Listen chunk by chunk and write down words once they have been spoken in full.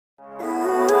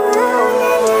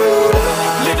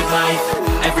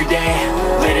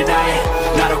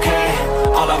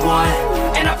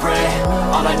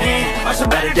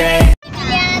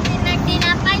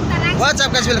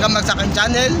guys, welcome back sa aking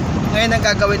channel. Ngayon ang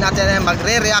gagawin natin ay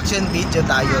magre-reaction video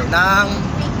tayo ng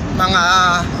mga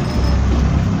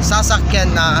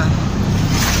sasakyan na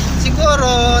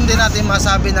siguro hindi natin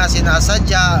masabi na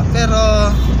sinasadya, pero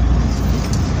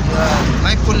yan,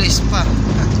 may pulis pa.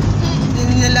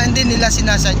 Hindi nila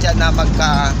sinasadya na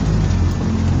magka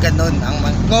ganun ang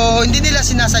hindi nila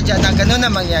sinasadya na ganun ang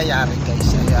mangyayari,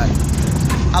 guys. Ayan,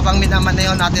 habang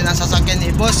minamaneho natin ang sasakyan ni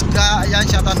Boss Ga. Ayan,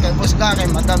 shoutout kay Boss Ga, kay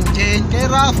Madam Jane, kay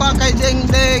Rafa, kay Deng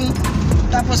Deng,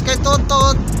 tapos kay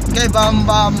Totot, kay Bam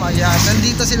Bam. Ayan,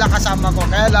 nandito sila kasama ko.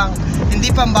 Kaya lang,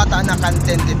 hindi pambata na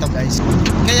content ito, guys.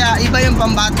 Kaya iba yung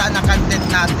pambata na content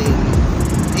natin,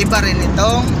 iba rin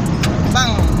itong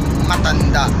pang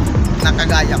matanda na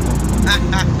kagaya ko.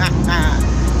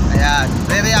 Ayan,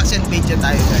 re-reaction video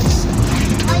tayo, guys.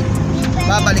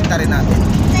 Babalik ta rin natin.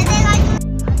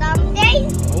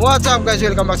 What's up, guys?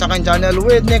 Welcome back sa aking channel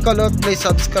with Nicolot. Please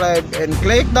subscribe and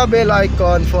click the bell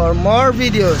icon for more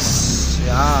videos.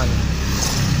 Yan.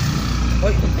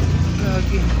 Uy,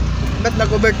 gagi. Ba't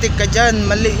nag-overtake ka dyan?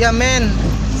 Mali yan, men.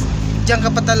 Diyan ka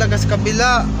pa talaga sa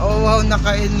kabila. Oh wow,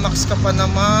 naka-inmax ka pa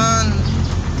naman.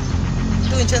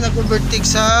 Doon siya nag-overtake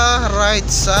sa right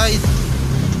side.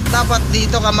 Dapat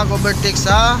dito ka mag-overtake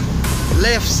sa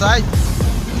left side.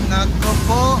 Nako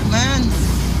po, man.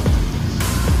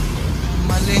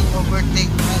 Maling overtake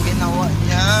ang ginawa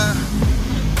niya.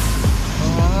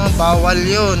 Oh, bawal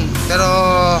yun. Pero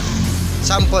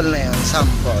sample na yun,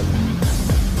 sample.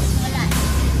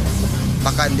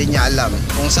 Baka hindi niya alam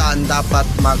kung saan dapat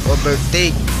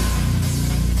mag-overtake.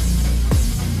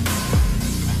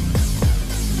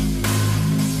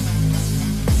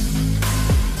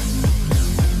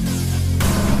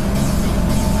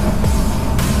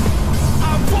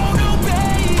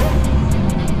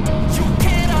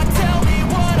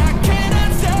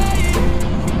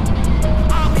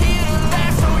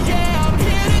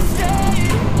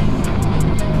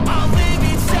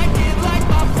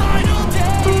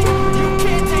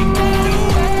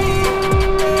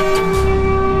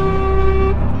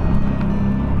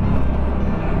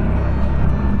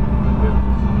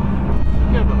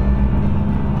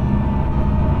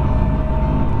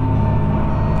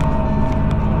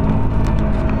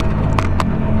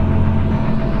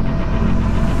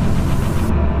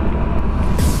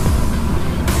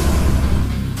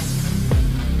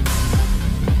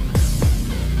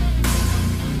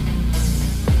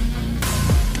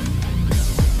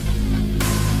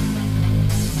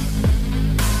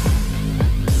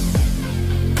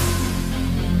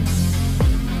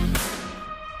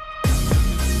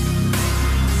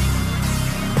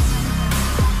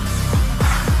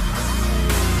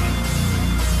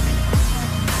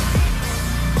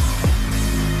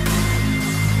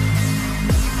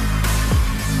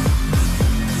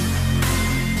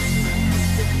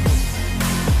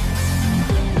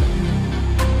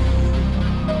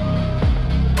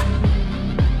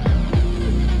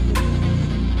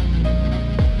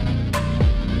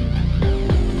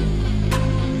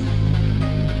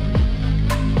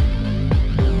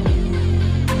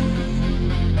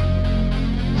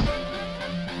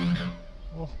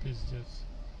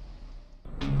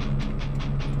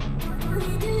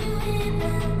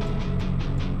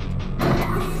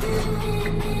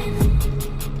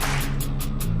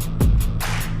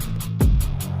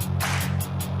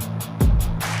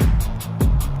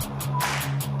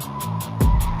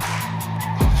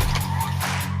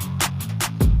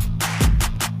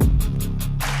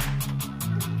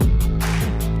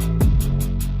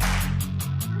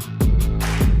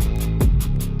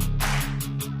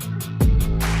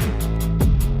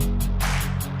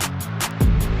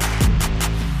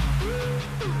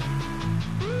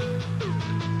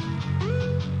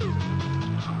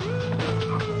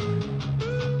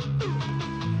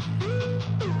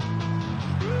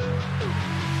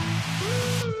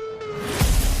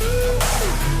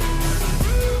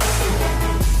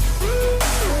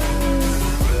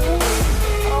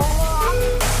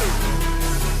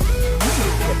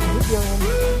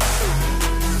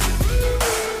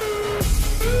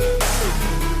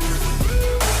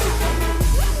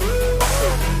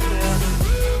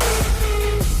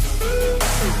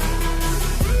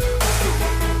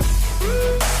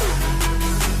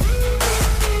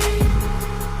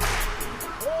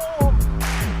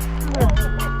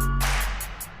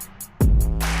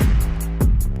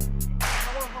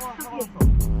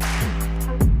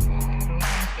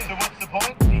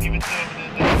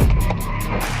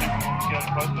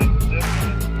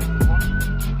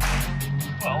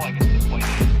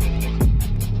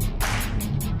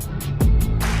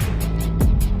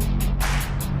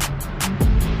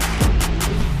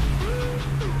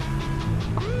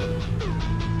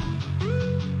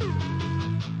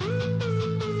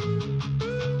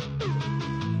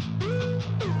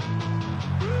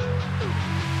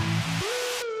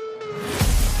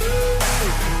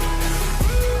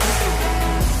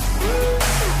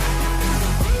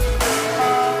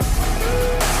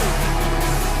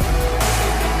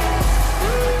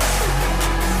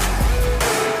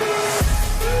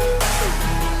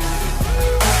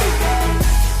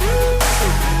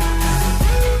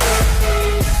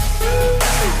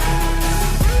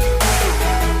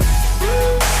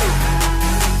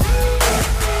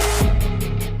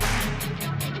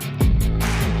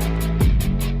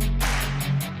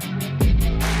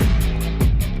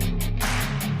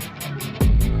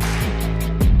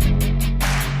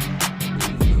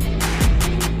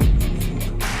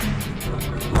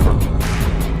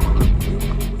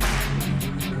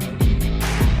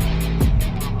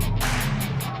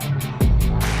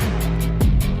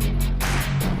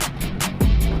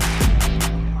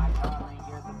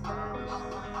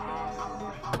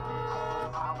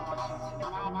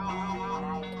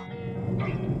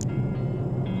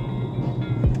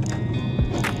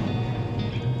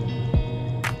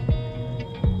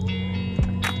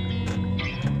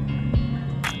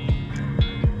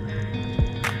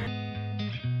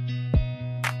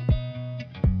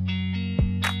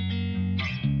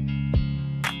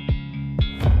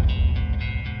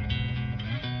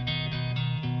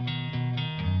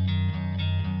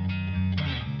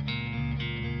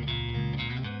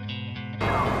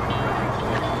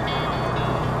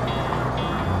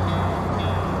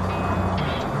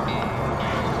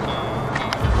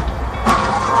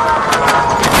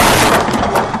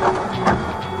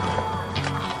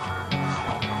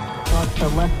 the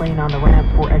left lane on the ramp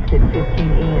for exit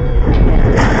 15E.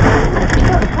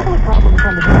 A couple of problems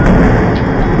on the crash.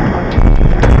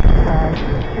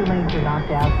 2 lanes are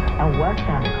knocked out and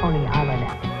westbound at Coney Island.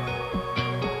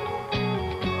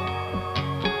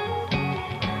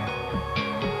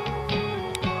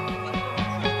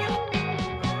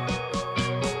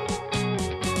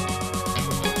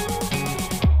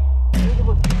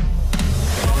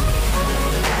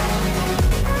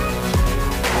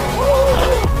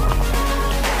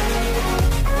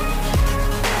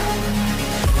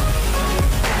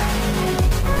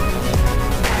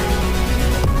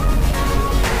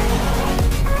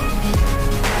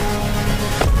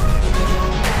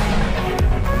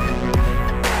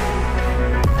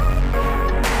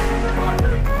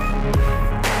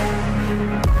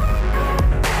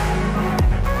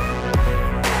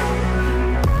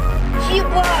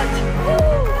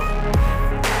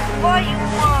 Твою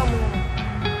маму!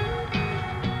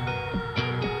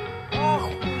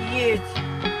 Охуеть!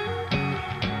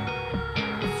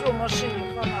 Все, машине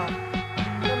хана.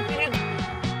 Там перед...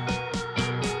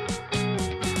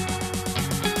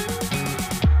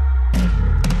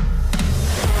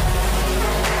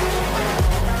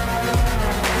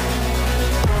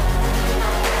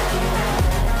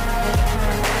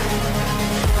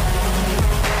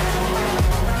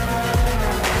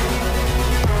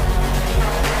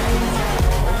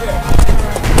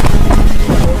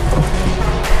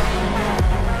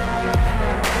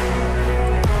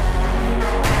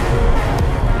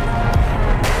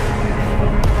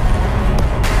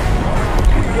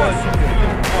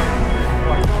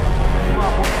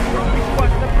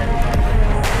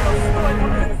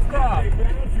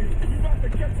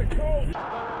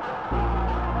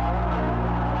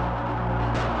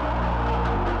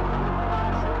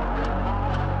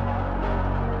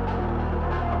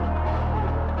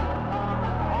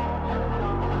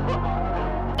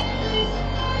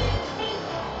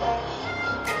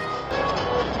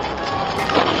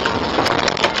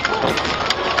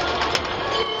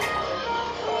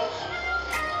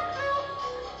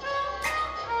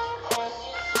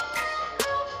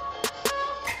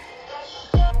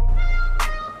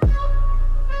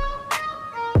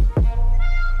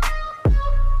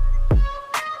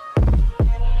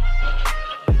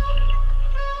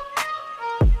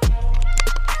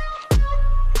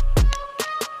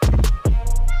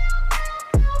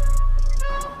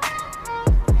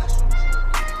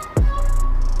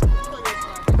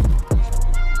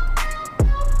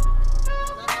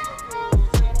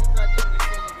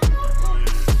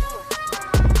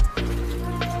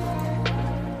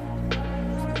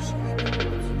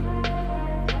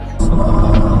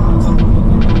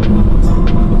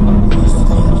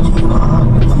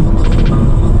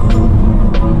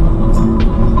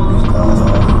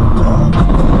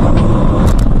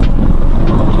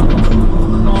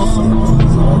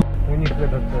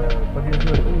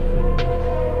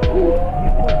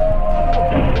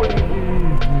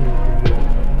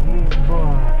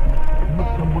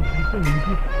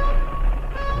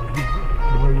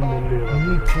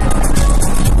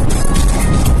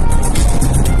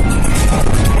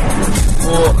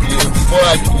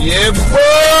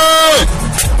 Ебать!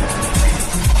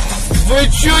 Вы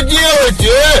что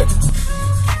делаете, а?